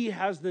he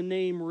has the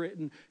name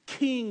written,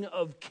 King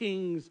of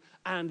Kings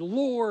and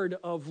Lord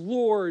of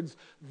Lords.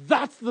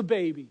 That's the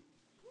baby.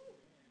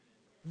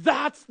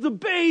 That's the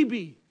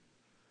baby.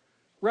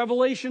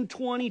 Revelation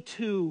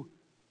 22.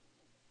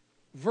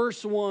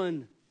 Verse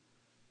 1,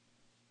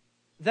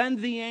 then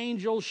the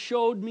angel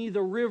showed me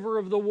the river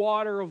of the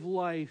water of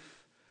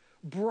life,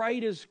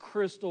 bright as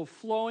crystal,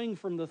 flowing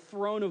from the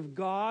throne of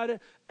God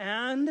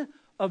and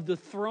of the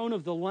throne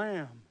of the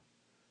Lamb,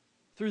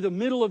 through the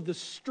middle of the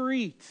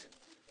street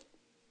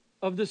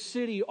of the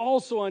city.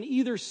 Also on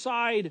either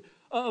side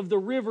of the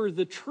river,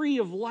 the tree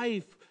of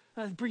life,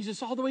 It brings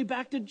us all the way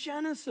back to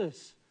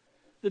Genesis.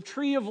 The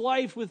tree of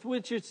life with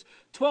its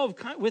 12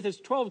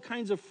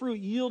 kinds of fruit,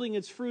 yielding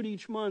its fruit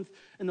each month,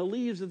 and the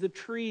leaves of the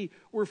tree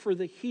were for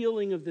the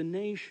healing of the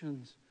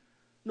nations.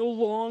 No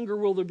longer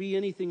will there be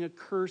anything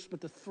accursed,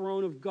 but the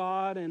throne of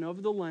God and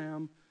of the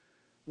Lamb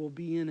will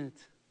be in it.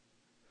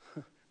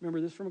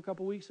 Remember this from a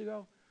couple weeks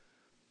ago?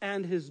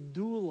 And his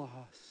doulos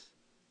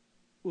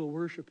will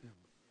worship him.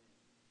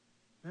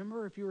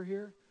 Remember if you were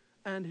here?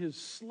 And his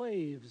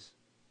slaves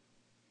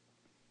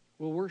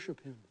will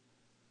worship him.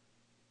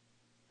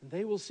 And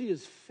they will see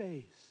his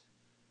face.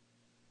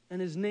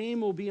 And his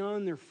name will be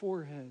on their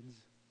foreheads.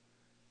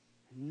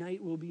 And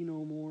night will be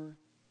no more.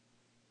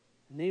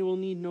 And they will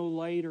need no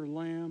light or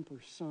lamp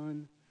or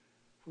sun,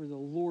 for the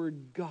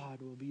Lord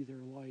God will be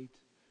their light.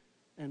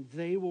 And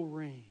they will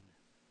reign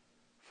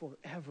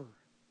forever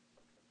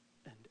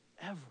and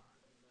ever.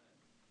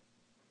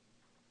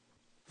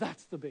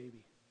 That's the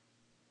baby.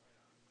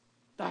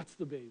 That's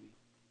the baby.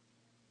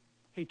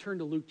 Hey, turn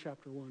to Luke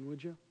chapter 1,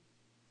 would you?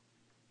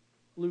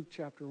 Luke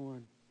chapter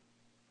 1.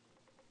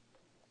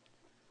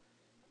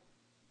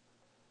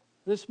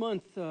 This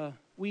month,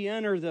 we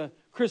enter the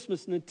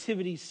Christmas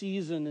nativity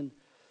season, and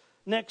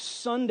next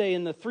Sunday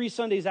and the 3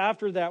 Sundays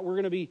after that, we're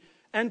going to be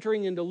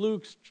entering into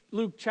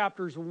Luke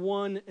chapters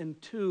 1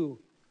 and 2.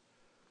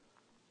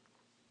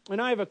 And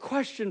I have a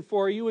question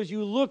for you as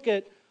you look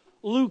at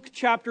Luke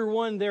chapter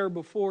 1 there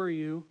before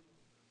you.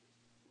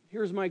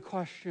 Here's my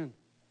question.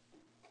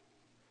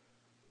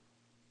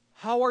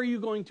 How are you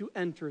going to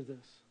enter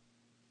this?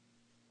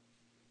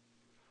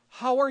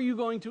 How are you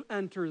going to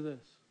enter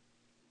this?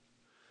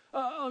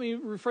 Let me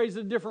rephrase it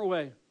a different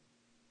way.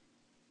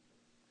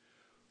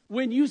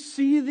 When you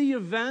see the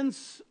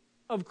events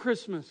of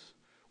Christmas,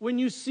 when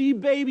you see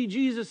baby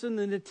Jesus in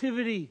the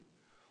nativity,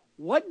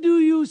 what do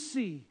you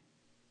see?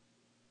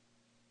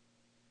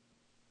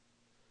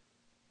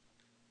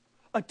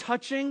 A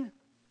touching,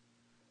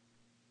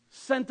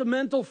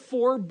 sentimental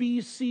 4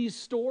 BC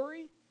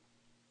story?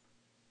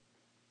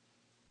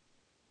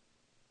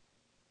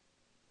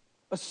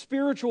 A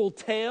spiritual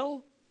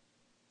tale?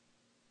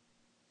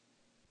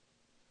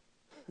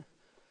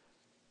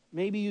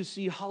 Maybe you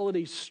see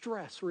holiday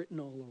stress written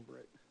all over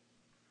it.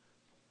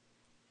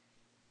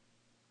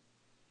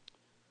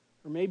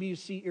 Or maybe you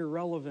see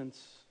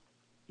irrelevance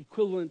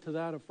equivalent to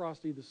that of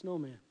Frosty the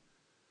Snowman.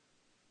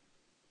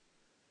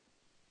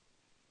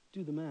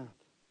 Do the math.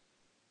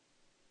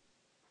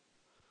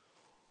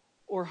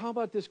 Or how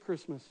about this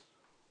Christmas?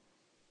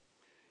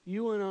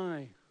 You and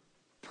I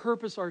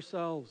purpose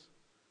ourselves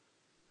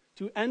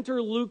to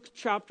enter Luke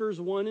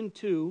chapters 1 and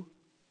 2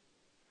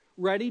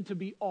 ready to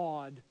be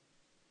awed.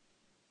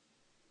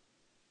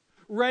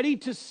 Ready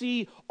to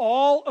see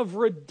all of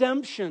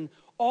redemption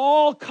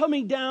all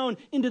coming down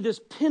into this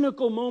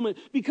pinnacle moment.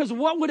 Because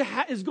what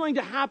is going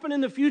to happen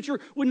in the future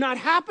would not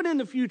happen in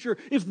the future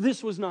if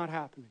this was not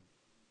happening.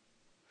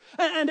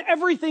 And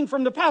everything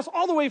from the past,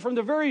 all the way from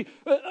the very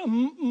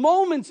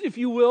moments, if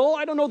you will.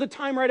 I don't know the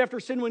time right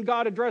after sin when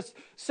God addressed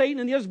Satan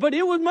and the others, but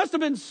it must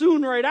have been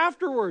soon right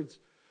afterwards.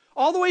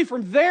 All the way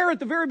from there at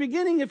the very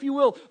beginning, if you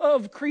will,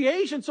 of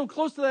creation, so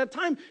close to that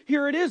time,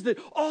 here it is that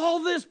all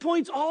this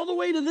points all the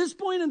way to this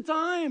point in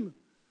time.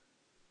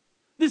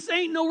 This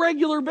ain't no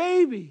regular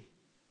baby.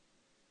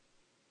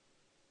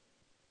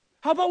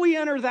 How about we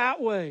enter that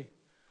way?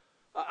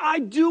 I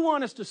do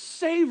want us to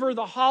savor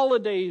the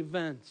holiday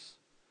events.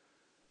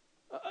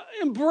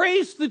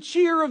 Embrace the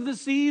cheer of the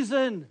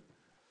season.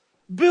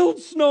 Build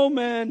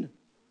snowmen.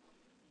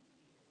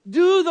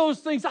 Do those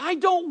things. I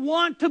don't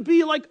want to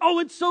be like, oh,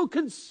 it's so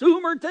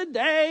consumer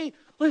today.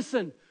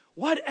 Listen,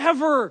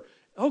 whatever.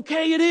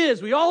 Okay, it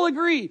is. We all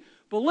agree.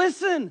 But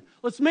listen,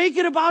 let's make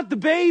it about the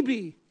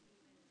baby.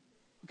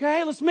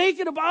 Okay, let's make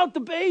it about the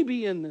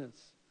baby in this.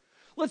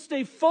 Let's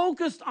stay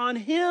focused on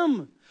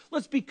him.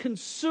 Let's be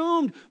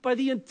consumed by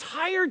the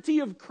entirety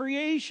of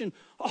creation.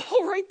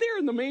 All right there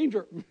in the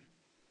manger.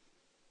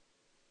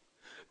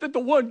 That the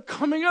one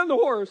coming on the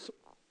horse.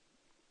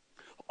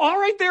 All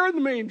right there in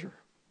the manger.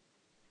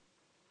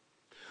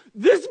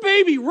 This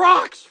baby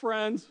rocks,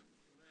 friends.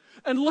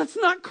 And let's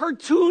not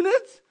cartoon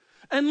it.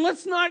 And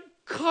let's not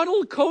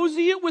cuddle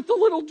cozy it with the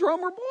little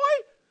drummer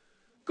boy.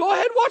 Go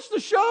ahead, watch the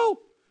show.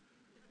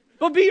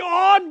 But be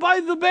awed by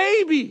the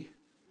baby.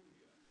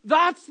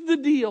 That's the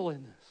deal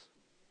in this.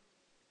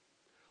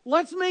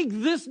 Let's make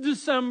this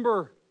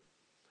December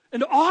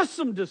an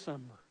awesome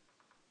December.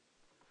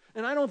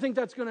 And I don't think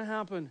that's going to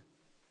happen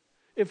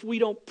if we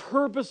don't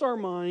purpose our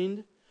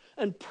mind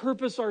and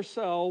purpose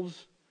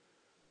ourselves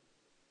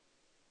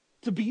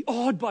to be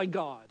awed by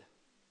God.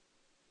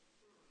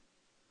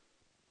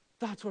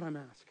 That's what I'm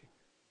asking.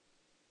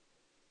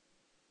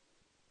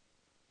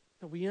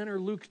 That we enter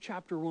Luke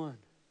chapter 1.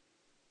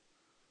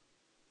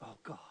 Oh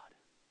God,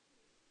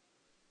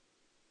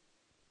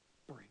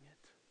 bring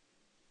it.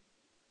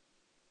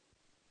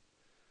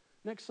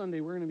 Next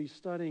Sunday, we're going to be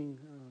studying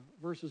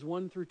verses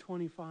 1 through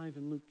 25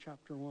 in Luke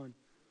chapter 1.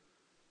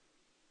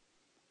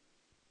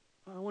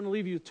 I want to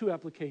leave you with 2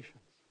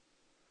 applications.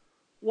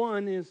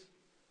 One is,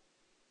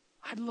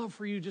 I'd love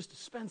for you just to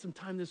spend some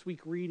time this week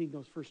reading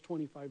those first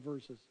 25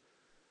 verses.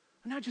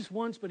 And not just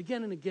once, but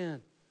again and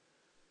again.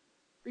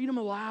 Read them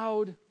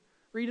aloud.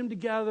 Read them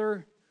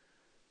together.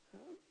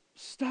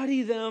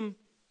 Study them.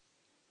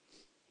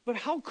 But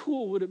how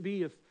cool would it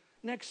be if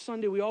next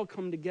Sunday we all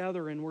come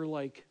together and we're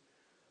like,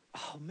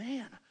 oh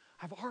man,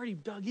 I've already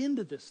dug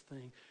into this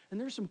thing. And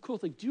there's some cool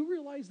things. Do you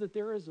realize that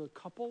there is a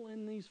couple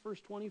in these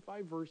first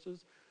 25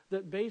 verses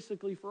that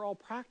basically, for all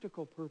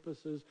practical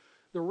purposes,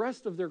 the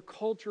rest of their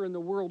culture and the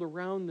world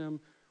around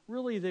them,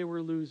 really they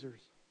were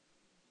losers.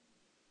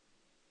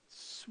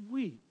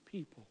 Sweet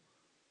people.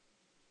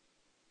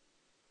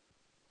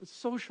 But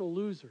social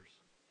losers.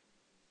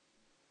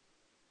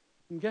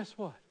 And guess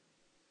what?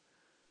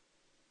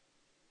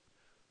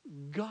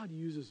 God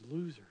uses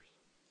losers.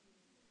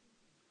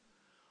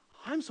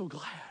 I'm so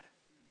glad.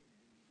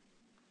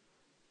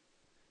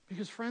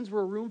 Because friends,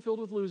 we're a room filled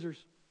with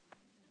losers.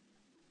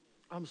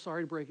 I'm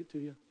sorry to break it to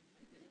you.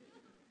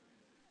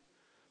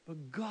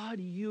 But God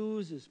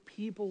uses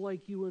people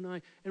like you and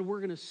I, and we're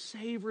going to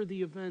savor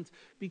the events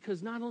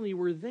because not only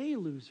were they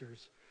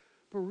losers,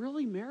 but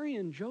really Mary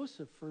and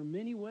Joseph, for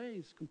many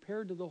ways,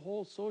 compared to the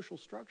whole social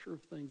structure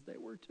of things, they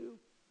were too.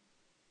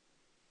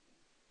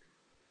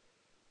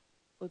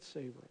 Let's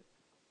savor it.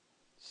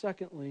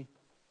 Secondly,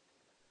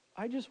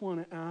 I just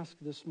want to ask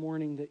this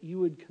morning that you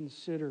would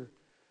consider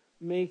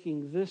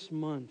making this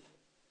month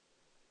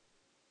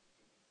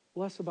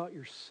less about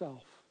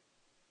yourself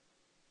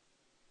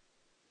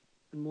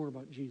and more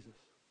about Jesus.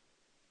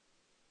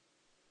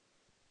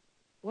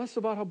 Less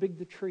about how big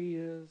the tree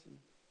is and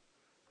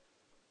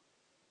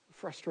the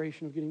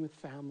frustration of getting with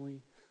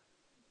family.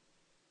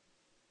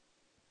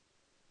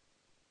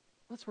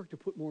 Let's work to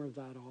put more of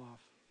that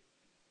off,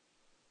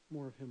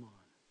 more of Him on.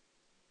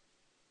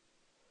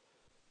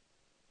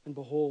 And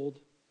behold,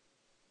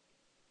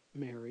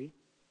 Mary,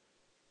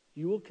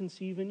 you will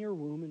conceive in your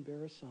womb and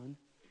bear a son,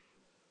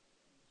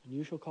 and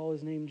you shall call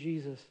his name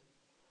Jesus,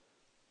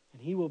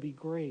 and he will be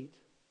great,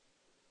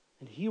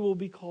 and he will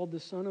be called the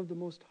Son of the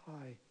Most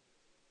High.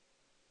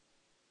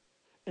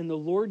 And the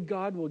Lord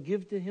God will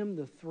give to him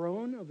the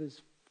throne of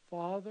his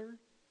father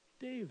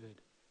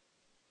David,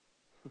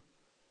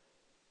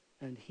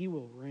 and he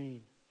will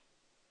reign.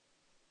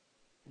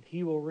 And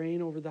he will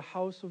reign over the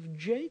house of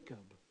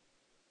Jacob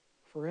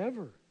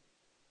forever.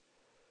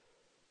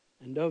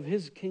 And of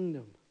his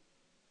kingdom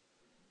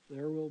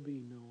there will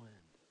be no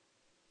end.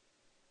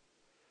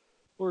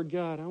 Lord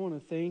God, I want to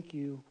thank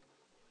you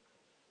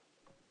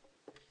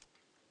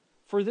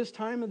for this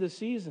time of the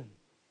season.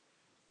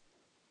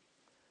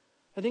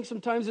 I think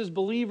sometimes as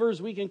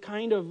believers we can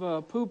kind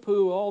of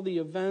poo-poo all the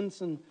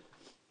events and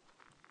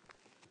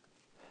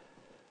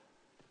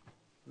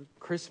the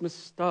Christmas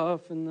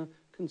stuff and the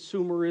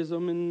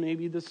consumerism and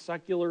maybe the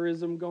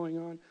secularism going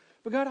on.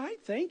 But God, I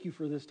thank you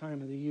for this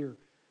time of the year.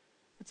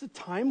 It's a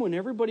time when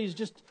everybody's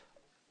just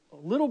a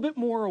little bit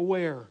more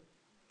aware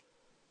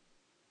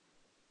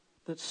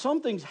that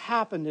something's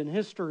happened in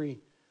history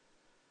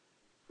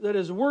that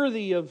is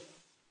worthy of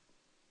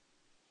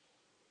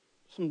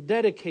some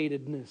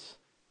dedicatedness.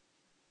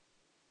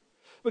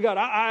 But God,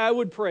 I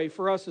would pray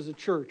for us as a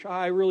church.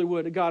 I really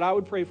would. God, I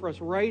would pray for us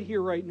right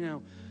here, right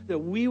now, that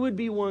we would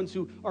be ones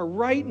who are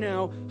right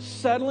now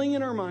settling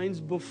in our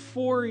minds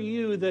before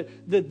you that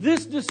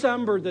this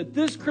December, that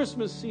this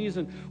Christmas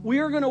season, we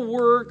are going to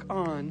work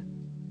on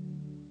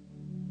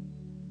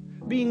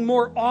being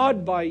more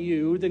awed by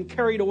you than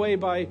carried away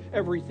by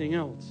everything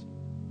else.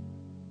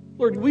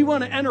 Lord, we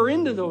want to enter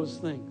into those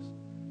things.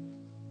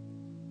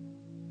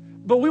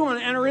 But we want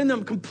to enter in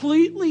them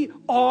completely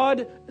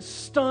awed,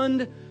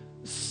 stunned,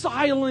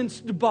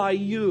 silenced by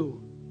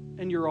you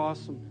and your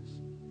awesomeness.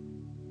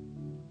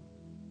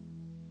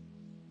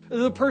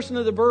 The person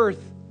of the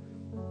birth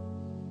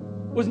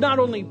was not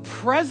only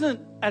present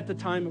at the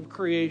time of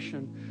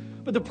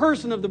creation, but the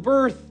person of the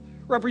birth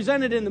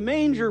represented in the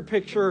manger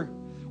picture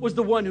was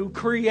the one who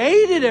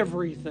created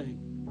everything.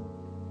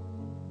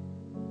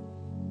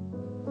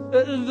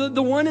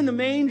 The one in the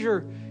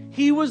manger,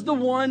 he was the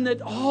one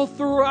that all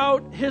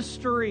throughout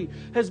history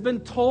has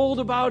been told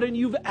about, and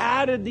you've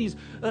added these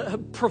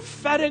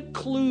prophetic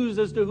clues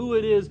as to who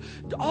it is,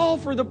 all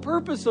for the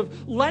purpose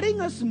of letting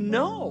us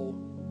know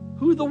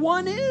who the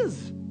one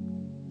is.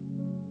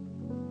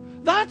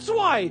 That's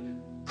why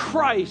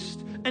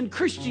Christ and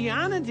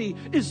Christianity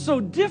is so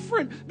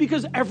different,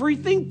 because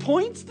everything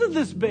points to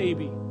this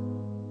baby.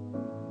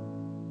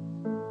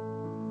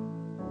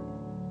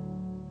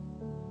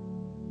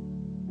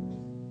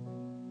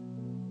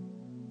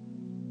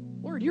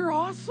 Lord, you're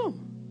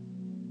awesome.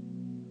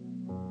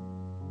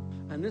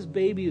 And this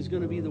baby is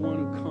going to be the one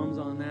who comes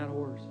on that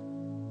horse.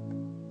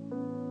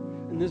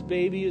 And this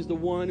baby is the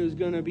one who's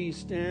going to be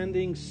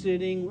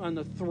sitting on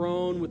the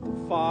throne with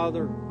the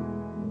Father.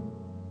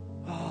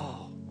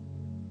 Oh,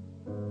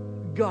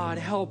 God,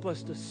 help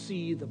us to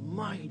see the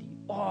mighty,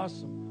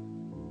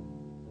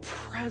 awesome,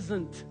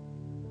 present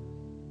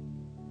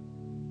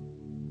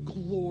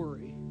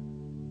glory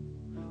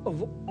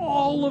of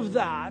all of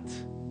that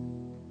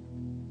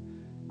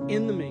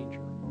in the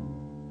manger.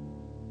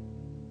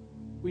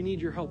 We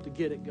need your help to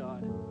get it,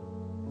 God,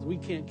 because we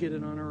can't get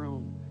it on our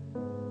own.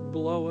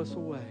 Blow us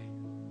away.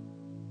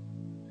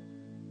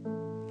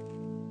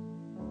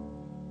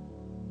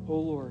 Oh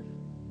Lord,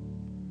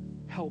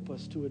 help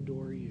us to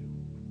adore you.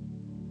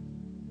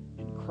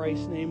 In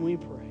Christ's name we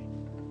pray.